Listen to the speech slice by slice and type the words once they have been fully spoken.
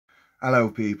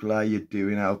Hello people, how you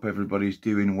doing? I hope everybody's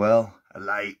doing well. A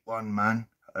late one, man.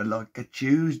 Like a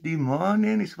Tuesday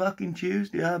morning. It's fucking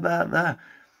Tuesday, how about that?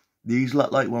 These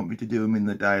lot like want me to do them in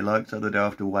the daylight so they don't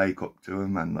have to wake up to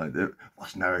them, man. Like,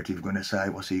 what's narrative gonna say?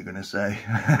 What's he gonna say?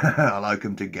 I like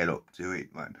him to get up to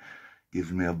it, man.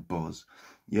 Gives me a buzz.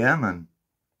 Yeah, man.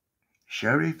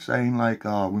 Sheriff saying like,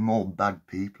 oh, we're all bad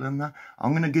people and that.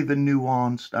 I'm gonna give a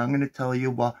nuance. I'm gonna tell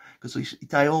you what, because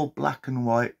it's all black and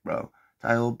white, bro.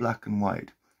 All black and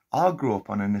white. I grew up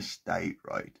on an estate,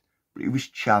 right? But it was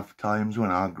chav times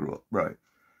when I grew up, right?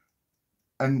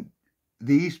 And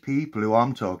these people who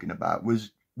I'm talking about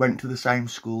went to the same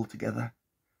school together.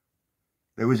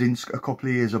 They was in a couple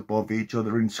of years above each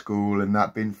other in school and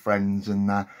that, been friends and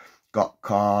that, got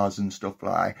cars and stuff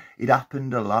like that. It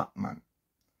happened a lot, man.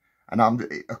 And I'm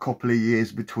a couple of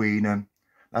years between them.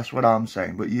 That's what I'm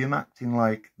saying. But you acting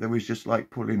like there was just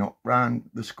like pulling up round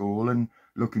the school and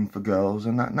looking for girls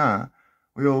and that. Nah,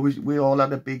 we all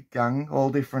had a big gang, all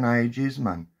different ages,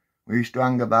 man. We used to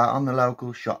hang about on the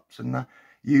local shops and that.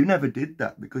 You never did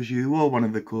that because you were one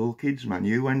of the cool kids, man.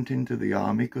 You went into the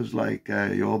army because like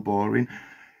you're boring.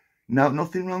 No,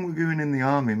 nothing wrong with going in the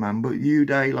army, man. But you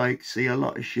like see a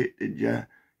lot of shit, did you?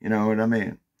 You know what I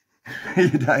mean?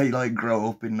 You'd like grow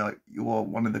up in like you were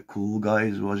one of the cool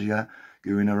guys, was you?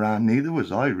 Going around. Neither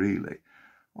was I really.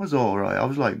 I was alright. I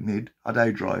was like mid. I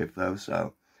day drive though,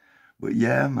 so. But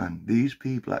yeah, man, these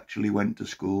people actually went to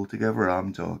school together.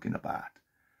 I'm talking about.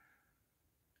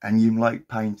 And you like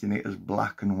painting it as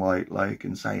black and white, like,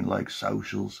 and saying like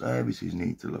social services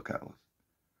need to look at us.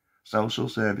 Social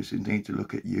services need to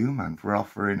look at you, man, for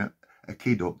offering a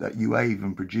kid up that you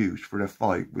even produced for a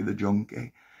fight with a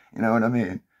junkie. You know what I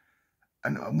mean?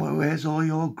 And where's all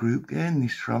your group getting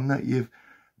this from that you've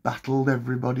battled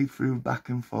everybody through back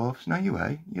and forth? No, you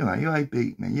ain't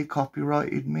beat me. You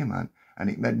copyrighted me, man. And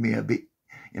it made me a bit,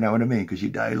 you know what I mean? Because you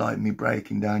daylight me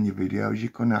breaking down your videos. You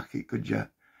couldn't hack it, could you?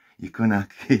 You couldn't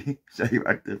hack it. So you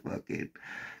had to fucking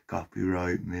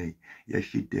copyright me.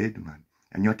 Yes, you did, man.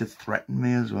 And you had to threaten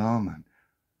me as well, man.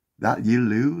 That you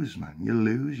lose, man. You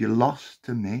lose. You lost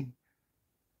to me.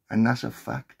 And that's a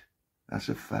fact. That's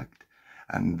a fact.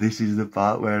 And this is the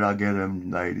part where I get them,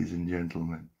 ladies and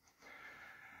gentlemen.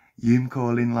 You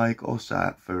calling like us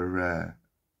out for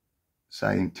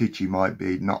saying Titchy might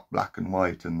be not black and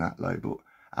white and that, like, but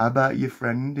how about your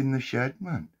friend in the shed,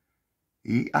 man?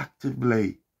 He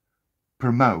actively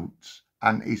promotes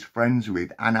and is friends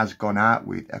with and has gone out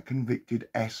with a convicted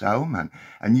SO, man.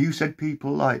 And you said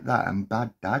people like that and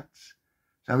bad dads.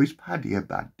 So is Paddy a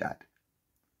bad dad?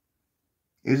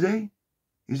 Is he?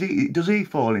 Does he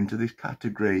fall into this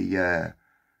category,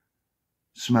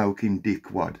 smoking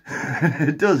dickwad?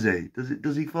 Does he?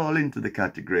 Does he fall into the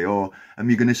category? Or am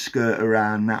you going to skirt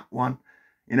around that one?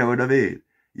 You know what I mean?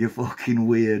 You fucking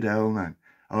weirdo, man.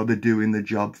 Oh, they're doing the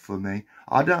job for me.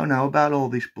 I don't know about all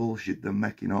this bullshit they're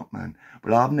making up, man.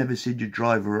 But I've never seen you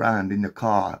drive around in the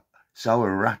car so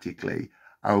erratically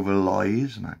over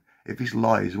lies, man. If it's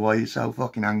lies, why are you so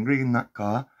fucking angry in that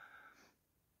car?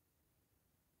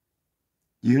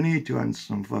 You need to answer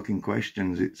some fucking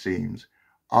questions, it seems.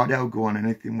 I don't go on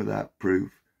anything without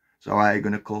proof, so I ain't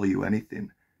going to call you anything.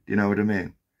 Do you know what I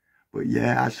mean? But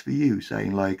yeah, as for you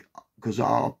saying like, because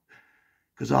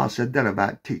I said that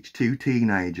about two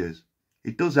teenagers.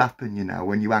 It does happen, you know,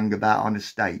 when you hang about on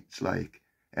estates, like,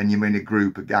 and you're in a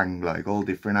group, a gang, like, all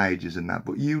different ages and that.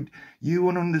 But you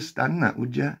wouldn't understand that,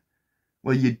 would you?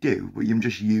 Well, you do, but you're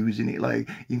just using it like,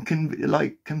 you can,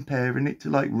 like, comparing it to,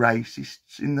 like,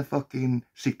 racists in the fucking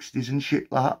 60s and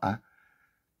shit like that.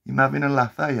 You're having a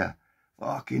laugh, are you?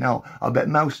 Fucking hell. I bet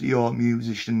most of your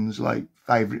musicians, like,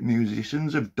 favourite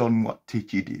musicians, have done what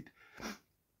Titchy did.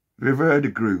 Have you ever heard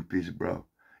of groupies, bro?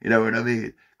 You know what I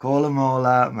mean? Call them all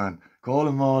out, man. Call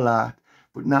them all out.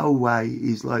 But no way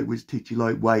he's like, was Titchy,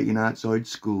 like, waiting outside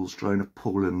schools trying to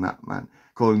pull him that, man.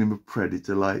 Calling him a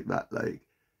predator like that, like.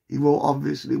 He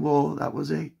obviously wore that, was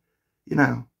he? You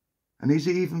know. And has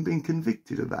he even been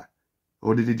convicted of that?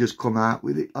 Or did he just come out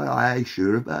with it? I ain't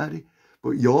sure about it.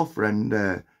 But your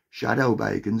friend, Shadow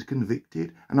Bacon's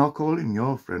convicted. And I'll call him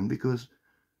your friend because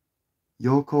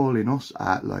you're calling us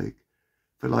out, like,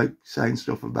 for, like, saying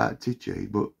stuff about Titchy.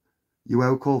 But you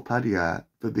will call Paddy out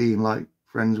for being, like,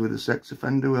 friends with a sex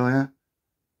offender, will you?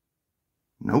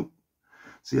 Nope.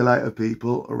 See you later,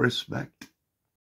 people. Respect.